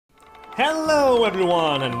Hello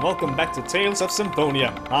everyone, and welcome back to Tales of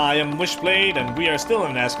Symphonia. I am Wishblade, and we are still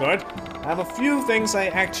in Asgard. I have a few things I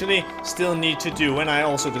actually still need to do, and I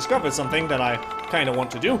also discovered something that I kinda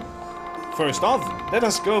want to do. First off, let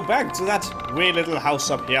us go back to that weird little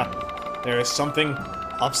house up here. There is something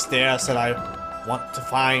upstairs that I want to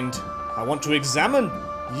find. I want to examine.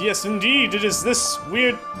 Yes, indeed, it is this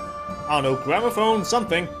weird, I don't know, gramophone,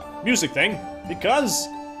 something, music thing, because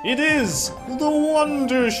it is the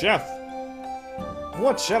Wonder Chef.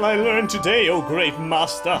 What shall I learn today, O great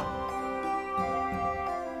master?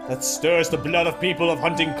 That stirs the blood of people of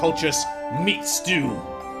hunting cultures, meat stew.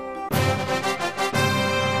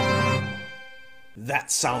 That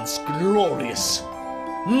sounds glorious.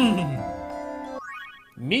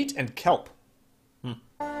 Meat and kelp.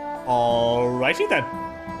 Alrighty then.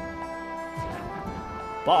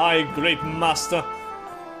 Bye, great master.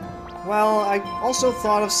 Well, I also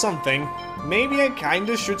thought of something. Maybe I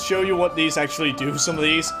kinda should show you what these actually do, some of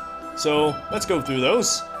these. So, let's go through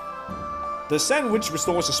those. The sandwich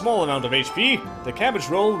restores a small amount of HP. The cabbage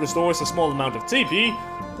roll restores a small amount of TP.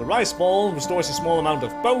 The rice ball restores a small amount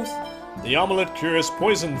of both. The omelette cures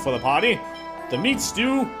poison for the party. The meat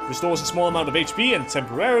stew restores a small amount of HP and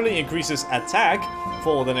temporarily increases attack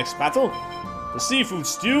for the next battle. The seafood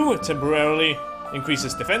stew temporarily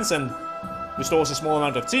increases defense and restores a small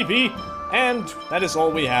amount of TP, and that is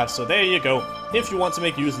all we have, so there you go. If you want to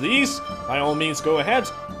make use of these, by all means go ahead.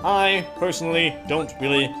 I personally don't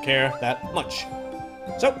really care that much.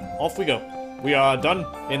 So, off we go. We are done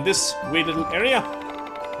in this weird little area,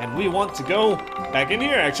 and we want to go back in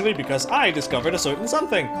here actually, because I discovered a certain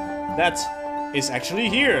something that is actually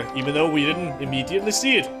here, even though we didn't immediately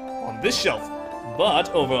see it on this shelf.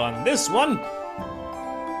 But over on this one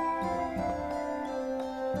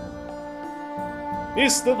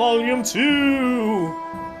is the Volume 2!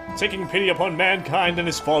 Taking pity upon mankind and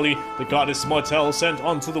his folly, the goddess Martel sent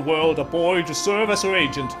onto the world a boy to serve as her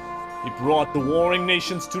agent. He brought the warring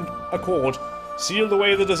nations to accord, sealed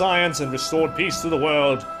away the designs, and restored peace to the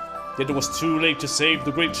world. Yet it was too late to save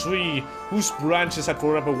the great tree, whose branches had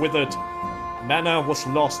forever withered. Mana was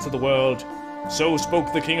lost to the world. So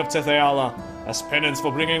spoke the king of Tethe'alla, as penance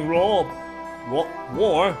for bringing war,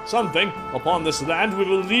 something, upon this land. We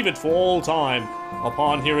will leave it for all time.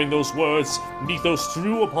 Upon hearing those words, Mythos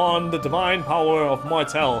drew upon the divine power of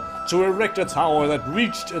Martel to erect a tower that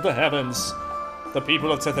reached the heavens. The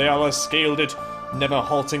people of Tethe'alla scaled it, never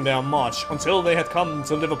halting their march until they had come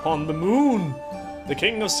to live upon the moon. The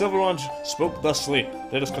king of Silverant spoke thusly: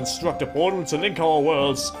 let us construct a portal to link our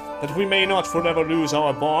worlds, that we may not forever lose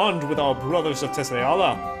our bond with our brothers of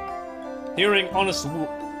Tethe'alla. Hearing honest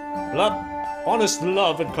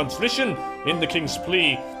love and contrition in the king's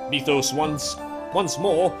plea, Mythos once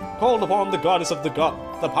more called upon the goddess of the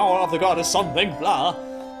power of the goddess something blah.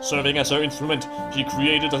 Serving as her instrument, he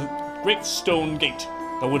created a great stone gate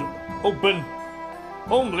that would open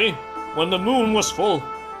only when the moon was full.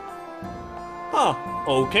 Huh,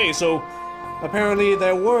 okay, so apparently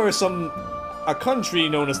there were a country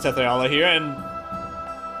known as Tethe'alla here, and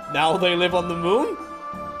now they live on the moon?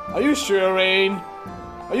 Are you sure, Rain?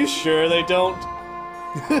 Are you sure they don't?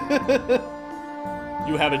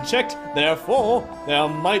 You haven't checked, therefore there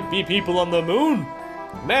might be people on the moon.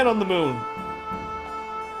 Man on the moon.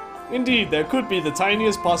 Indeed, there could be the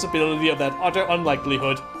tiniest possibility of that utter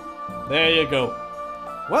unlikelihood. There you go.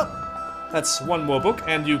 Well, that's one more book,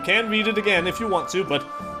 and you can read it again if you want to, but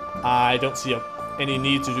I don't see any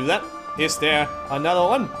need to do that. Is there another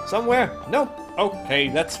one somewhere? Nope. Okay,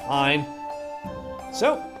 that's fine.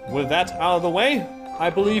 So, with that out of the way, I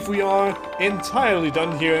believe we are entirely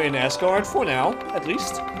done here in Asgard, for now, at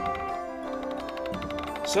least.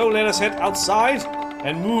 So let us head outside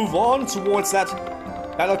and move on towards that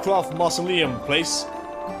Battlecroft Mausoleum place,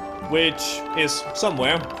 which is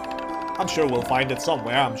somewhere. I'm sure we'll find it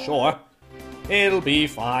somewhere, I'm sure. It'll be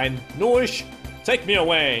fine. Noish, take me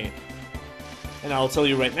away. And I'll tell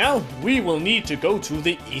you right now, we will need to go to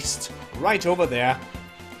the east, right over there,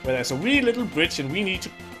 where there's a wee little bridge and we need to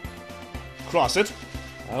cross it.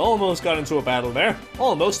 I almost got into a battle there.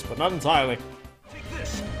 Almost, but not entirely.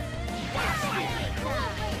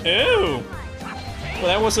 Oh! Well,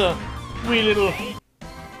 that was a wee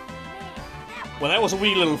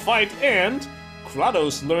little fight, and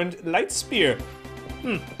Kratos learned Light Spear.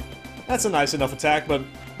 That's a nice enough attack, but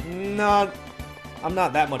I'm not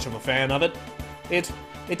that much of a fan of it. It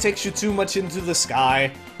takes you too much into the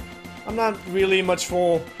sky. I'm not really much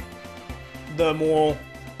for the more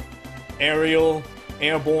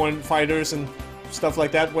airborne fighters and stuff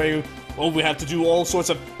like that, where we have to do all sorts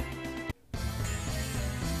of...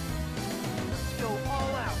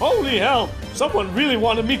 Holy hell! Someone really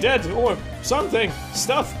wanted me dead, or something.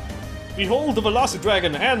 Stuff. Behold the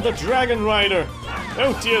Velocidragon and the Dragon Rider.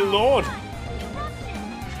 Oh dear lord.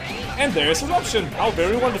 And there's Eruption. How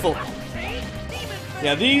very wonderful.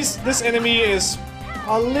 Yeah, this enemy is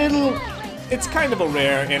a little... It's kind of a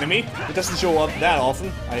rare enemy. It doesn't show up that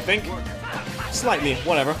often, I think. Slightly,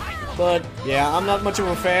 whatever. But yeah, I'm not much of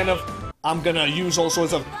a fan of... I'm gonna use all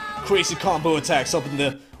sorts of crazy combo attacks up in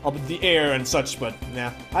the air and such, but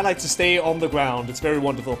nah. I like to stay on the ground. It's very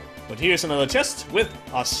wonderful. But here's another chest with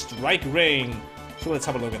a strike ring. So let's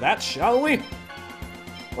have a look at that, shall we?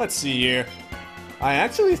 Let's see here. I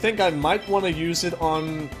actually think I might want to use it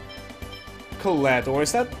on Colette, or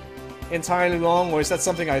is that entirely wrong, or is that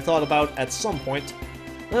something I thought about at some point?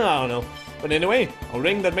 I don't know. But anyway, a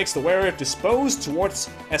ring that makes the wearer disposed towards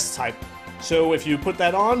S-type. So if you put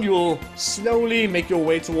that on, you'll slowly make your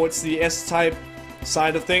way towards the S-type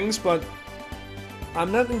side of things, but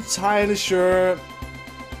I'm not entirely sure.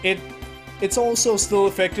 It's also still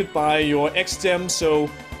affected by your X gem, so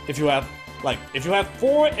if you have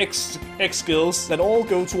 4 X skills that all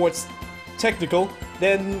go towards technical,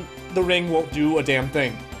 then the ring won't do a damn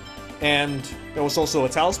thing. And there was also a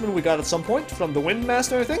talisman we got at some point from the Wind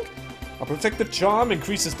Master, I think. A protective charm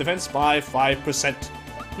increases defense by 5%.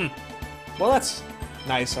 Well, that's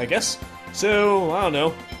nice, I guess. So, I don't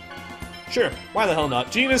know. Sure, why the hell not?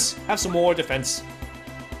 Genus, have some more defense.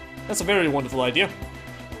 That's a very wonderful idea.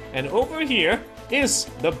 And over here is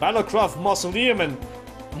the Battlecraft Mausoleum, and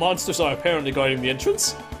monsters are apparently guarding the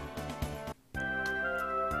entrance.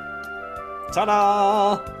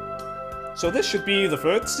 Ta-da! So this should be the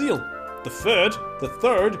 3rd seal. The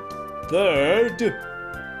third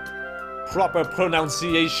proper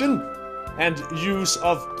pronunciation and use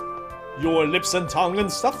of your lips and tongue and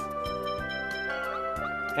stuff.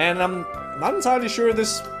 And I'm not entirely sure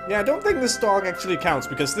this... Yeah, I don't think this dog actually counts,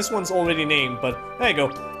 because this one's already named, but there you go.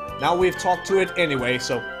 Now we've talked to it anyway,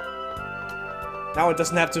 so... Now it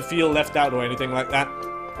doesn't have to feel left out or anything like that.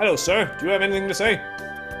 Hello, sir. Do you have anything to say?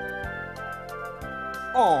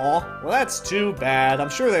 Aw, well that's too bad. I'm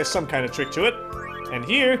sure there's some kind of trick to it. And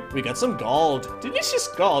here, we got some gold. Delicious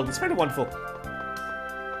gold. It's very wonderful.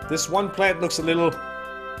 This one plant looks a little...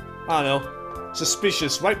 I don't know,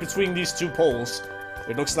 suspicious right between these 2 poles.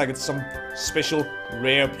 It looks like it's some special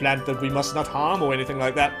rare plant that we must not harm or anything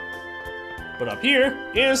like that. But up here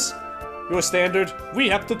is your standard, we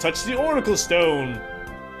have to touch the Oracle Stone.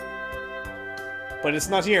 But it's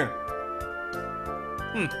not here.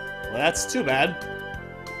 Well, that's too bad.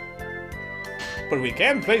 But we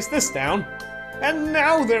can place this down. And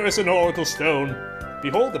now there is an Oracle Stone.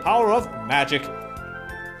 Behold the power of magic.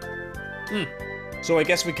 So I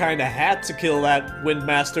guess we kinda had to kill that Wind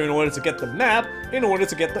Master in order to get the map, in order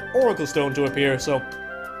to get the Oracle Stone to appear, so...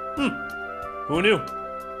 Who knew?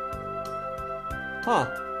 Huh.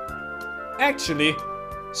 Actually,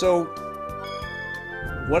 so...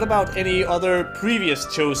 What about any other previous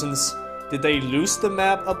Chosens? Did they lose the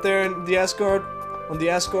map up there in the Asgard? On the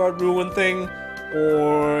Asgard ruin thing?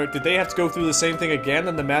 Or did they have to go through the same thing again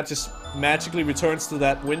and the map just magically returns to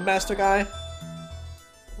that Wind Master guy?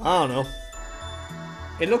 I don't know.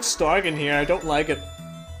 It looks dark in here, I don't like it.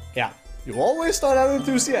 Yeah, you always start out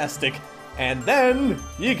enthusiastic, and then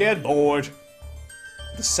you get bored.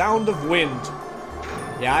 The sound of wind.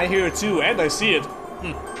 Yeah, I hear it too, and I see it.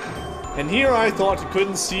 And here I thought you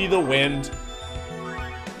couldn't see the wind.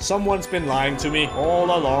 Someone's been lying to me all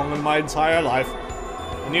along in my entire life.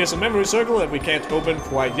 And here's a memory circle that we can't open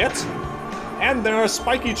quite yet. And there are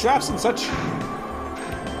spiky traps and such.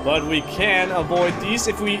 But we can avoid these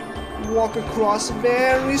if we walk across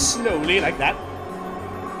very slowly, like that.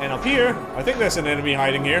 And up here, I think there's an enemy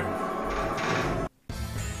hiding here.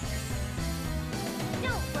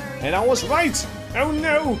 And I was right! Oh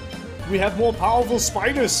no! We have more powerful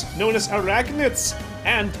spiders, known as arachnids,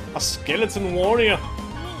 and a skeleton warrior.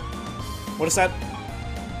 What is that?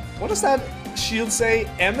 What does that shield say?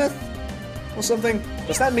 Emeth? Or something?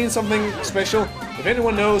 Does that mean something special? If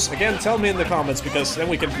anyone knows, again, tell me in the comments, because then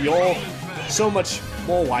we can be all so much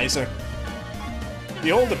more wiser.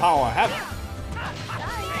 Behold the power.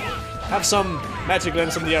 Have some magic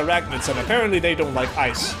lens on the arachnids, and apparently they don't like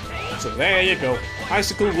ice. So there you go.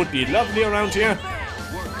 Icicle would be lovely around here.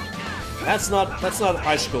 That's not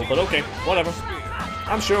icicle, but okay, whatever.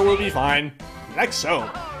 I'm sure we'll be fine. Like so.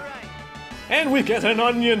 And we get an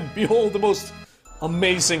onion. Behold the most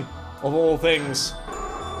amazing of all things.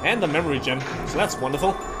 And a memory gem, so that's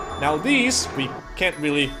wonderful. Now these, we can't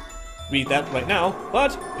really read that right now,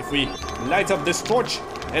 but if we light up this torch,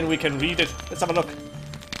 then we can read it. Let's have a look.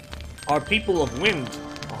 Our people of wind.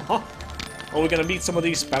 Are we gonna meet some of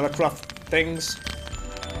these Battlecraft things?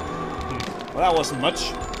 Well, that wasn't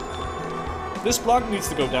much. This block needs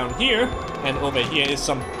to go down here, and over here is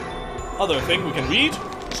some other thing we can read.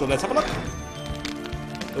 So let's have a look.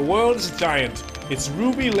 The world is giant. Its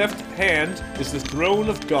ruby left hand is the throne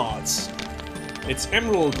of gods. Its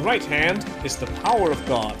emerald right hand is the power of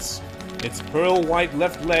gods. Its pearl white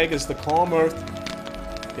left leg is the calm earth.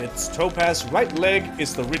 Its topaz right leg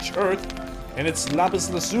is the rich earth. And its lapis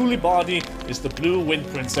lazuli body is the blue wind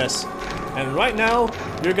princess. And right now,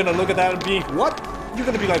 you're gonna look at that and be, what? You're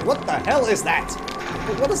gonna be like, what the hell is that?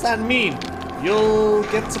 But what does that mean? You'll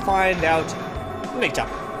get to find out later.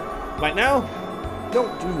 Right now,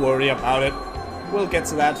 don't you worry about it. We'll get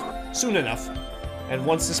to that soon enough. And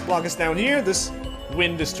once this block is down here, this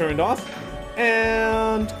wind is turned off.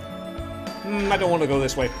 And I don't want to go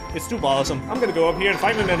this way. It's too bothersome. I'm gonna go up here and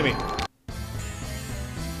find an enemy.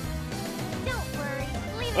 Don't worry.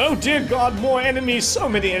 Oh dear God, more enemies! So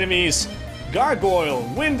many enemies! Gargoyle,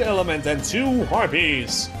 wind element, and 2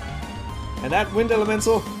 harpies. And that wind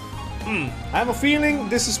elemental, I have a feeling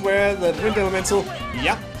this is where the wind elemental,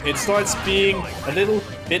 yep, it starts being a little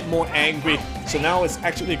bit more angry. So now it's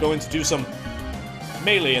actually going to do some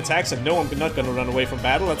melee attacks, and no, I'm not going to run away from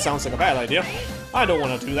battle. That sounds like a bad idea. I don't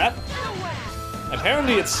want to do that.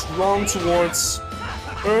 Apparently it's strong towards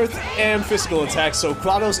earth and physical attacks, so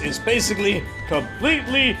Kratos is basically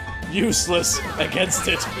completely useless against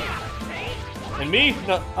it. And me,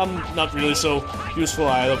 no, I'm not really so useful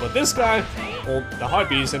either, but this guy, or the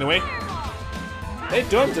harpies anyway, they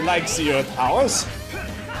don't like the earth powers.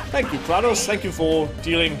 Thank you, Kratos, thank you for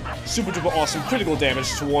dealing super duper awesome critical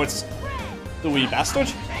damage towards the wee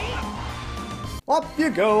bastard. Up you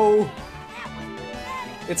go!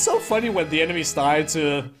 It's so funny when the enemies die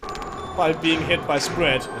by being hit by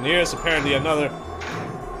spread, and here's apparently another.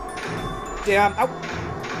 Damn, ow!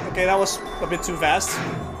 Okay, that was a bit too fast.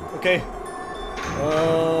 Okay.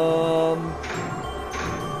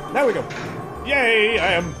 There we go. Yay!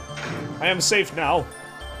 I am safe now.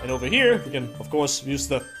 And over here, we can, of course, use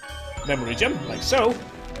the memory gem, like so.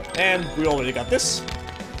 And we already got this.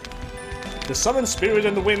 The summoned spirit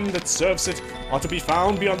and the wind that serves it are to be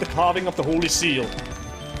found beyond the carving of the holy seal.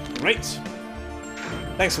 Great.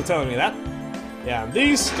 Thanks for telling me that. Yeah, and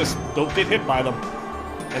these just don't get hit by them.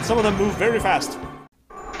 And some of them move very fast.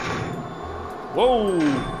 Whoa!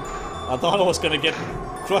 I thought I was gonna get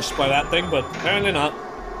crushed by that thing, but apparently not.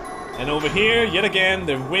 And over here, yet again,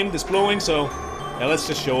 the wind is blowing, so yeah, let's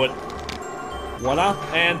just show it. Voila,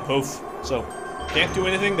 and poof. So, can't do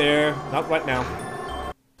anything there, not right now.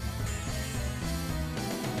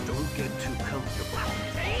 Don't get too comfortable.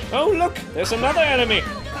 Oh look, there's another enemy!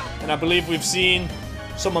 And I believe we've seen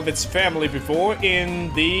some of its family before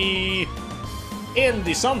in the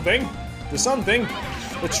something. The something.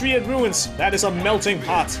 The tree in ruins. That is a melting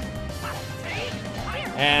pot.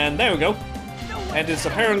 And there we go. And it's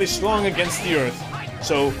apparently strong against the earth.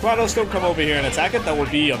 So Kratos, don't come over here and attack it. That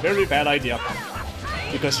would be a very bad idea.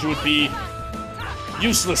 Because you would be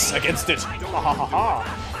useless against it. Ha ha ha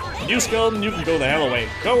ha. You skeleton, you can go the hell away.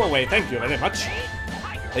 Go away, thank you very much.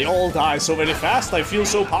 They all die so very fast, I feel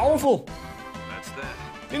so powerful. That's that.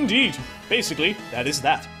 Indeed. Basically, that is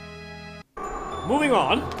that. Moving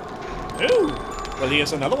on. Oh, well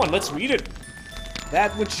here's another one, let's read it.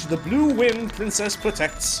 That which the blue wind princess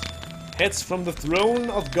protects heads from the throne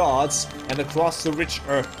of gods and across the rich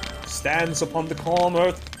earth, stands upon the calm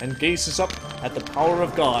earth and gazes up at the power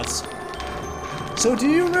of gods. So do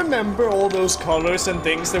you remember all those colors and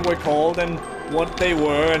things that were called and what they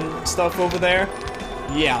were and stuff over there?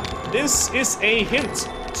 Yeah, this is a hint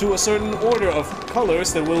to a certain order of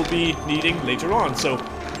colors that we'll be needing later on, so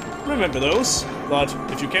remember those. But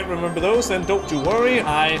if you can't remember those, then don't you worry,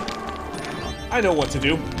 I know what to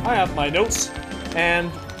do. I have my notes,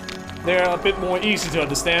 and they're a bit more easy to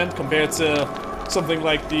understand compared to something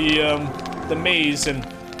like the maze in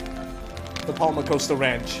the Palma Costa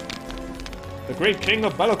Ranch. The great king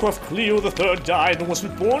of Belacroft, Cleo III, died and was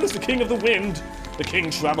reborn as the king of the wind. The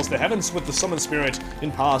king travels the heavens with the summoned spirit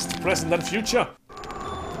in past, present, and future.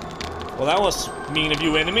 Well, that was mean of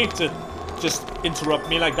you, enemy, to just interrupt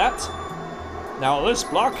me like that. Now this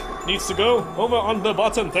block needs to go over on the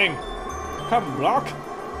bottom thing. Come, block.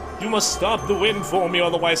 You must stop the wind for me,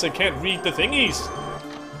 otherwise I can't read the thingies.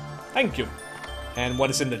 Thank you. And what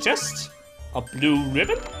is in the chest? A blue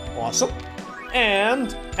ribbon? Awesome.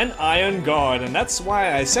 And an iron guard, and that's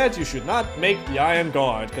why I said you should not make the iron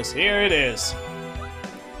guard, because here it is.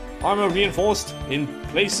 Armor reinforced in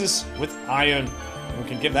places with iron. We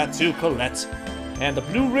can give that to Colette. And a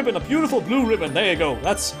blue ribbon, a beautiful blue ribbon, there you go,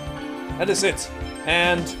 that is it.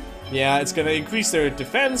 And yeah, it's gonna increase their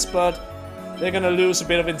defense, but they're gonna lose a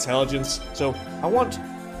bit of intelligence. So I want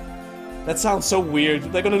That sounds so weird.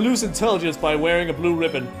 They're gonna lose intelligence by wearing a blue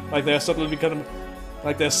ribbon. Like they're suddenly gonna...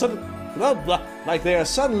 Like they're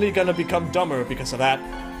suddenly gonna become dumber because of that.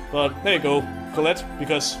 But there you go, Colette,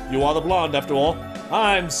 because you are the blonde after all.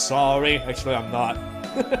 I'm sorry. Actually, I'm not.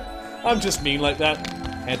 I'm just mean like that.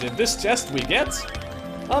 And in this chest we get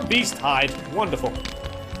a beast hide. Wonderful.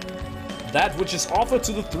 That which is offered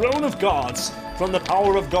to the throne of gods from the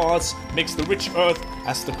power of gods makes the rich earth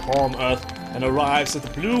as the calm earth and arrives at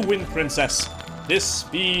the blue wind princess. This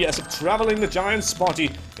be as if traveling the giant's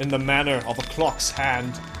body in the manner of a clock's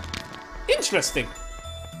hand. Interesting.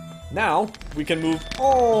 Now we can move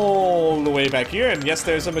all the way back here, and yes,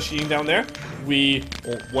 there's a machine down there.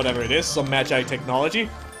 Or whatever it is, some magi technology.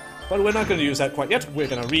 But we're not going to use that quite yet. We're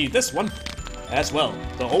going to read this one as well.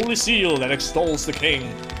 The holy seal that extols the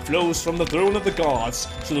king flows from the throne of the gods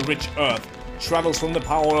to the rich earth, travels from the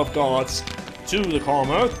power of gods to the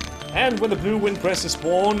calm earth, and when the blue wind press is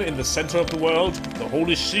born in the center of the world, the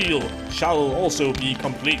holy seal shall also be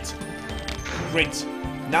complete. Great.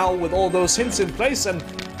 Now with all those hints in place and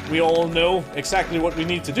we all know exactly what we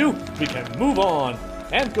need to do, we can move on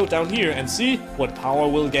and go down here and see what power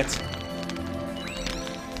we'll get.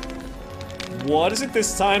 What is it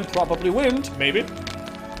this time? Probably wind, maybe.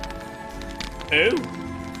 Oh,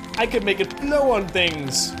 I can make it blow on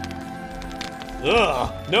things.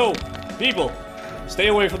 Ugh, no, people, stay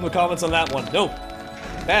away from the comments on that one. No,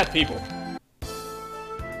 bad people.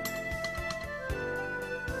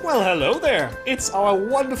 Well, hello there. It's our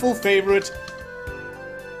wonderful favorite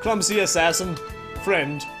clumsy assassin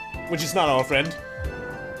friend, which is not our friend.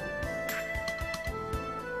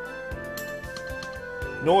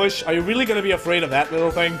 Noish, are you really gonna be afraid of that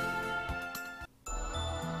little thing?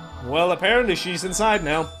 Well, apparently she's inside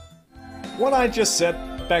now. What I just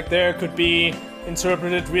said back there could be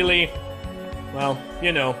interpreted really, well,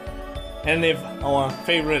 you know. And if our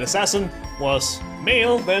favorite assassin was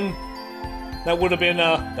male, then that would have been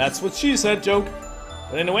a that's what she said joke.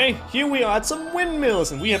 But anyway, here we are at some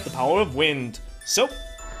windmills, and we have the power of wind. So,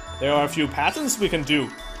 there are a few patterns we can do.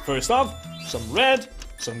 First off, some red,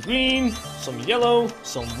 some green, some yellow,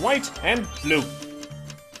 some white, and blue.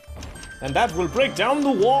 And that will break down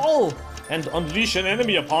the wall and unleash an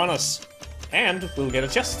enemy upon us. And we'll get a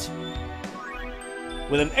chest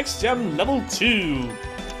with an X-Gem level 2.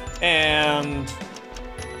 And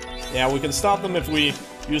yeah, we can stop them if we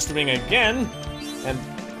use the ring again. And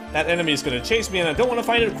that enemy is gonna chase me, and I don't want to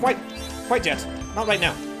fight it quite yet. Not right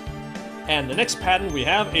now. And the next pattern we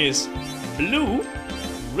have is blue,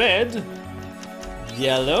 red,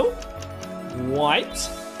 yellow, white,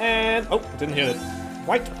 and oh, didn't hear it.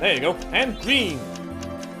 White, there you go, and green.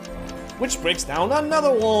 Which breaks down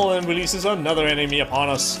another wall and releases another enemy upon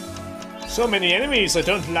us. So many enemies, I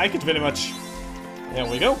don't like it very much. There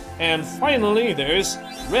we go. And finally, there's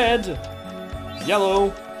red,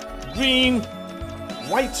 yellow, green,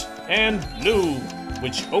 white, and blue,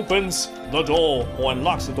 which opens the door, or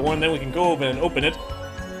unlocks the door, and then we can go over and open it.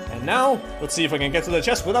 And now, let's see if I can get to the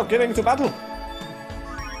chest without getting into battle.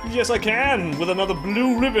 Yes, I can, with another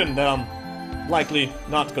blue ribbon that I'm likely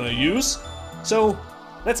not gonna use. So,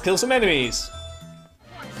 let's kill some enemies.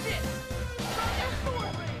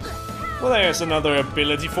 Well, there's another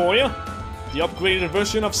ability for you. The upgraded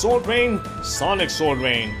version of Sword Rain, Sonic Sword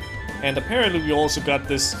Rain. And apparently we also got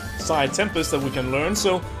this side Tempest that we can learn,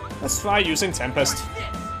 so let's try using Tempest.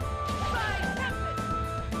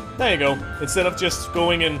 There you go. Instead of just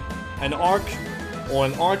going in an arc or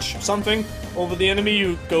an arch something over the enemy,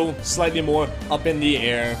 you go slightly more up in the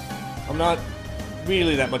air. I'm not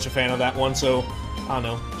really that much a fan of that one, so I don't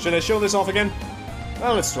know. Should I show this off again?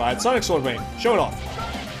 Well, let's try it. Sonic Sword Rain. Show it off.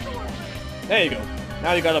 There you go.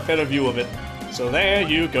 Now you got a better view of it. So there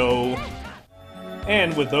you go.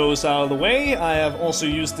 And with those out of the way, I have also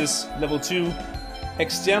used this level 2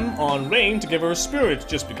 X-Gem on Rain to give her a spirit,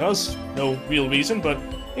 just because. No real reason, but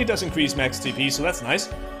it does increase max TP, so that's nice.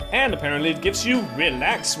 And apparently it gives you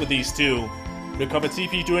Relax with these two. Recover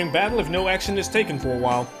TP during battle if no action is taken for a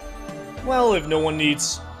while. Well, if no one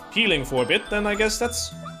needs healing for a bit, then I guess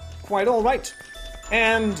that's quite alright.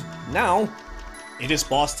 And now, it is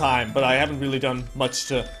boss time, but I haven't really done much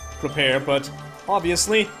to prepare, but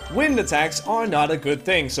obviously, wind attacks are not a good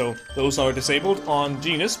thing, so those are disabled on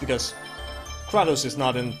Genus, because Kratos is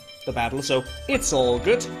not in the battle, so it's all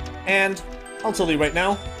good. And I'll tell you right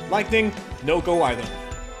now, lightning, no go either.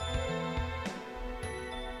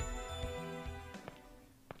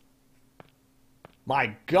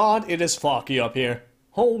 My god, it is foggy up here.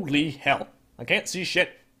 Holy hell, I can't see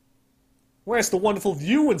shit. Where's the wonderful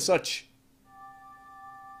view and such?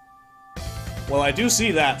 Well, I do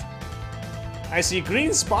see that. I see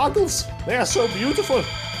green sparkles. They are so beautiful.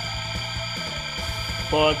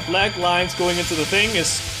 but black lines going into the thing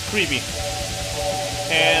is creepy.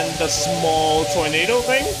 And the small tornado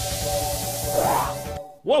thing?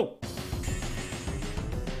 Whoa!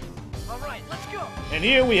 Alright, let's go! And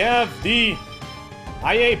here we have the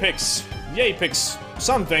Apex, Yapix,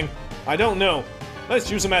 something. I don't know.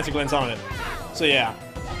 Let's use a magic lens on it. So yeah,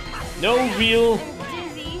 no real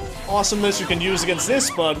awesomeness you can use against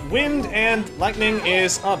this, but wind and lightning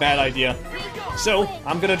is a bad idea. So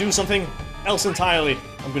I'm gonna do something else entirely.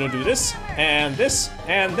 I'm gonna do this, and this,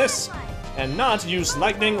 and this, and not use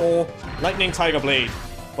lightning or lightning tiger blade,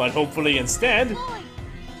 but hopefully instead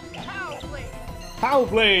Power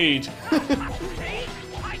Blade,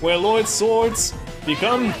 where Lloyd's swords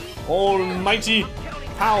become almighty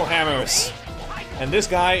power hammers. And this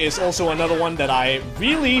guy is also another one that I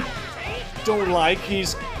really don't like. He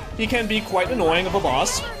can be quite annoying of a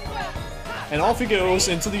boss. And off he goes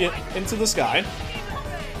into the sky.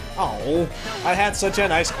 Oh, I had such a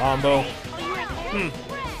nice combo.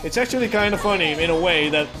 It's actually kind of funny in a way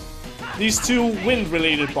that these two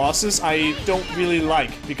wind-related bosses I don't really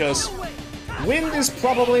like, because wind is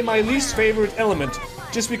probably my least favorite element,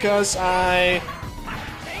 just because I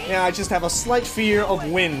just have a slight fear of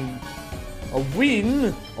wind. Of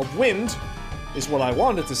wind is what I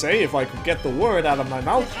wanted to say if I could get the word out of my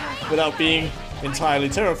mouth without being entirely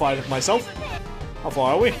terrified of myself. How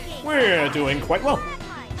far are we? We're doing quite well.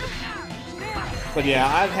 But yeah,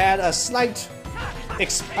 I've had a slight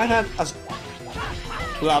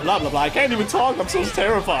blah blah blah blah. I can't even talk, I'm so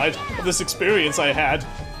terrified of this experience I had.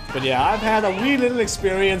 But yeah, I've had a wee little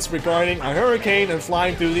experience regarding a hurricane and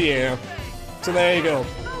flying through the air. So there you go.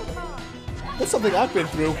 That's something I've been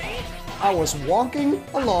through. I was walking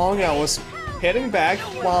along, I was heading back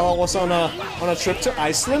while I was on a trip to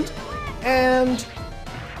Iceland, and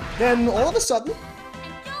then all of a sudden,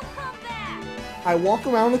 I walk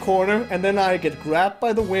around the corner and then I get grabbed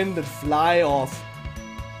by the wind and fly off.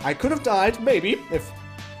 I could have died, maybe, if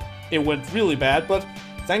it went really bad, but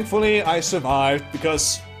thankfully I survived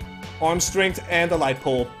because arm strength and a light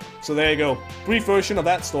pole. So there you go. Brief version of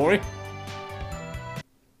that story.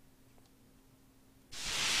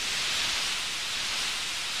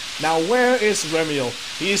 Now where is Remiel?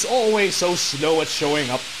 He's always so slow at showing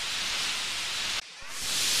up.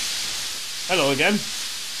 Hello again.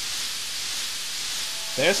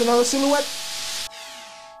 There's another silhouette.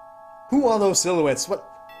 Who are those silhouettes?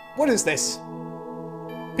 What is this?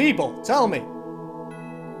 People, tell me.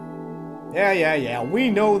 Yeah,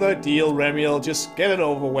 we know the deal, Remiel. Just get it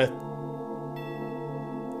over with.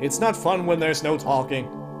 It's not fun when there's no talking.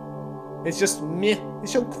 It's just meh.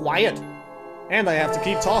 It's so quiet. And I have to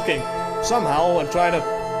keep talking. Somehow I'm trying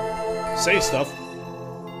to say stuff.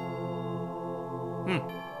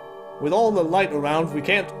 With all the light around, we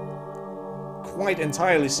can't quite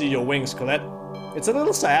entirely see your wings, Colette. It's a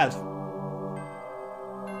little sad.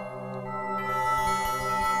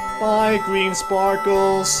 Bye, green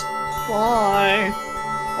sparkles. Bye.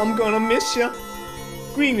 I'm gonna miss ya.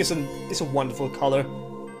 Green is a wonderful color.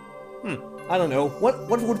 I don't know. What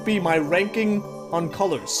would be my ranking on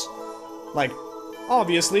colors? Like,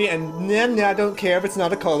 obviously, and then I don't care if it's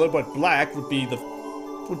not a color, but black would be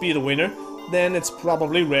the winner. Then it's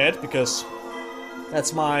probably red, because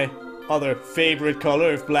that's my other favorite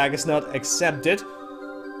color if black is not accepted.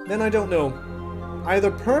 Then I don't know.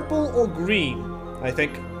 Either purple or green, I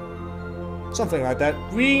think. Something like that.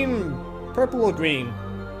 Green, purple or green.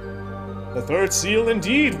 The third seal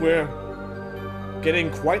indeed. We're getting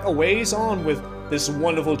quite a ways on with this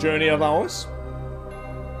wonderful journey of ours.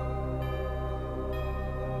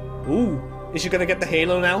 Ooh, is she gonna get the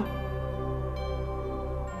halo now?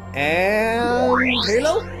 And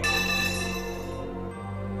halo?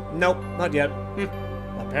 Nope, not yet.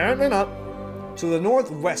 Apparently not. To the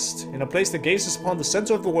northwest, in a place that gazes upon the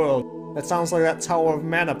center of the world. That sounds like that Tower of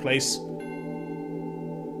Mana place.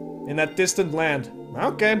 In that distant land.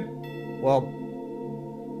 Okay. Well,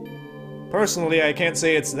 personally, I can't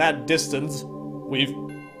say it's that distant.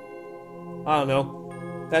 I don't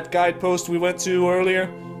know. That guidepost we went to earlier,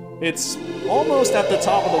 it's almost at the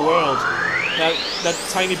top of the world. That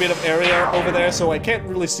tiny bit of area over there, so I can't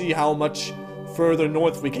really see how much further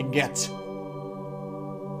north we can get.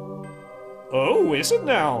 Oh, is it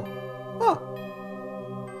now? Huh.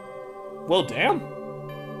 Well, damn.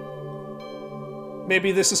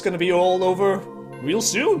 Maybe this is gonna be all over real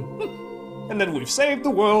soon. And then we've saved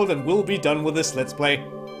the world and we'll be done with this Let's Play.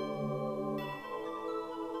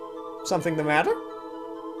 Something the matter?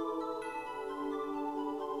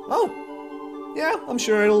 Oh. Yeah, I'm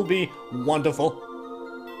sure it'll be wonderful.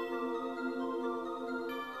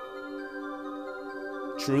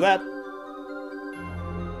 True that.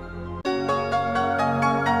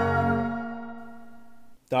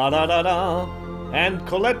 Da da da da. And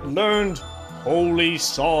Colette learned Holy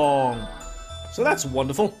Song. So that's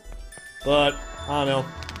wonderful. But, I don't know.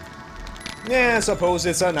 Yeah, I suppose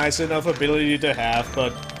it's a nice enough ability to have,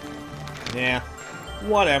 but... yeah,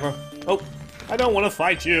 whatever. Oh, I don't want to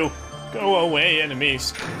fight you. Go away,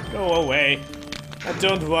 enemies. Go away. I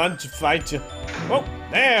don't want to fight you. Oh,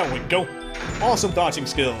 there we go. Awesome dodging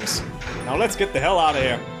skills. Now let's get the hell out of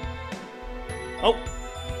here. Oh.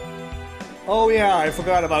 Oh yeah, I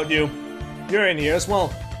forgot about you. You're in here as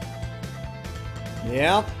well.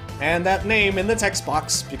 Yeah, and that name in the text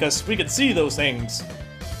box, because we can see those things.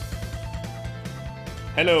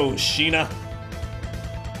 Hello, Sheena.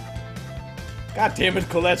 God damn it,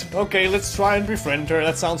 Colette. Okay, let's try and befriend her.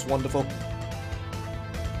 That sounds wonderful.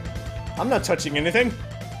 I'm not touching anything.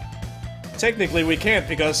 Technically we can't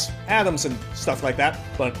because atoms and stuff like that,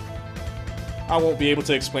 but I won't be able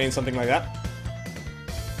to explain something like that.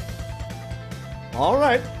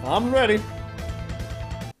 Alright, I'm ready.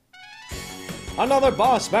 Another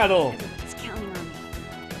boss battle! It's counting on me.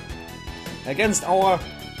 Against our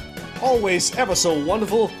always ever so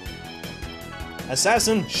wonderful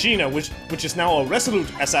assassin Sheena, which is now a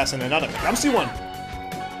resolute assassin and not a clumsy one.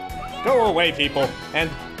 Go away, people, and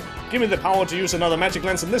give me the power to use another magic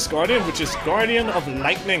lens in this Guardian, which is Guardian of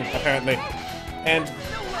Lightning, apparently. And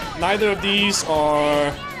neither of these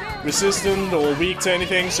are resistant or weak to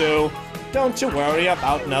anything, so don't you worry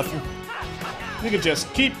about nothing. You can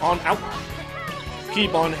just keep on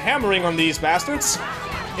hammering on these bastards,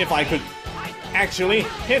 if I could actually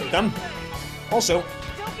hit them. Also,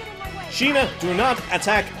 Sheena, do not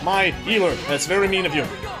attack my healer. That's very mean of you.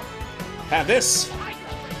 Have this.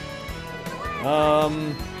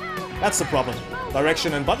 That's the problem.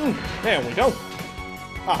 Direction and button. There we go.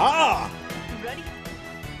 Aha! Ready?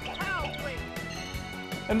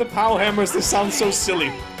 And the power hammers, they sound so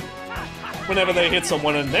silly. Whenever they hit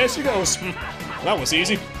someone, and there she goes. That was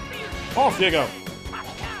easy. Off you go.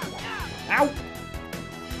 Ow!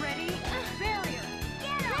 Ready? Barrier.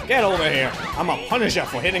 Get over here. I'm a punisher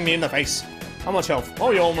for hitting me in the face. How much health?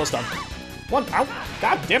 Oh, you're almost done. One. Ow!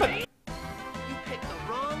 God damn it! You picked the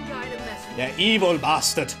wrong guy to mess with. You evil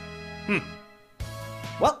bastard.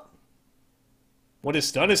 Well, what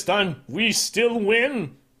is done is done. We still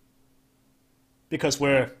win. Because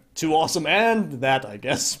we're too awesome and that, I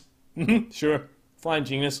guess. Sure. Fine,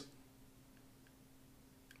 genius.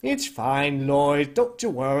 It's fine, Lloyd. Don't you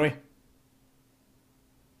worry.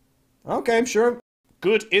 Okay, sure.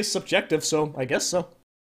 Good is subjective, so I guess so.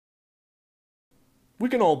 We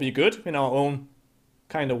can all be good in our own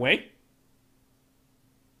kind of way.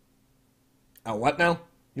 What now?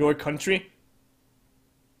 Your country?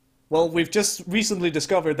 Well, we've just recently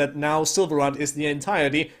discovered that now Silverrod is the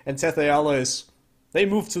entirety, and Tethe'alla is... they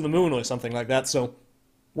moved to the moon or something like that, so...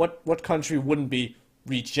 What country wouldn't be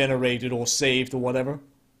regenerated or saved or whatever?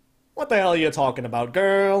 What the hell are you talking about,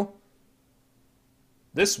 girl?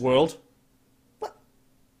 This world? What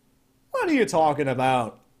are you talking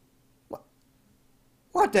about?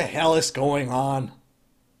 What the hell is going on?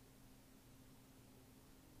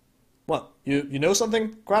 What, you know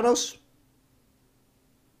something, Kratos?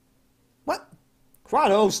 What?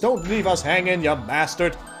 Kratos, don't leave us hanging, you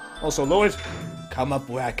bastard! Also, Lloyd, come up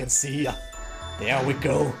where I can see ya. There we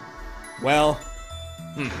go. Well,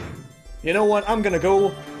 you know what? I'm gonna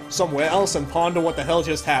go somewhere else and ponder what the hell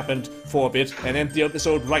just happened for a bit and end the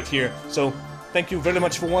episode right here. So, thank you very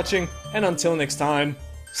much for watching, and until next time,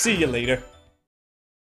 see you later.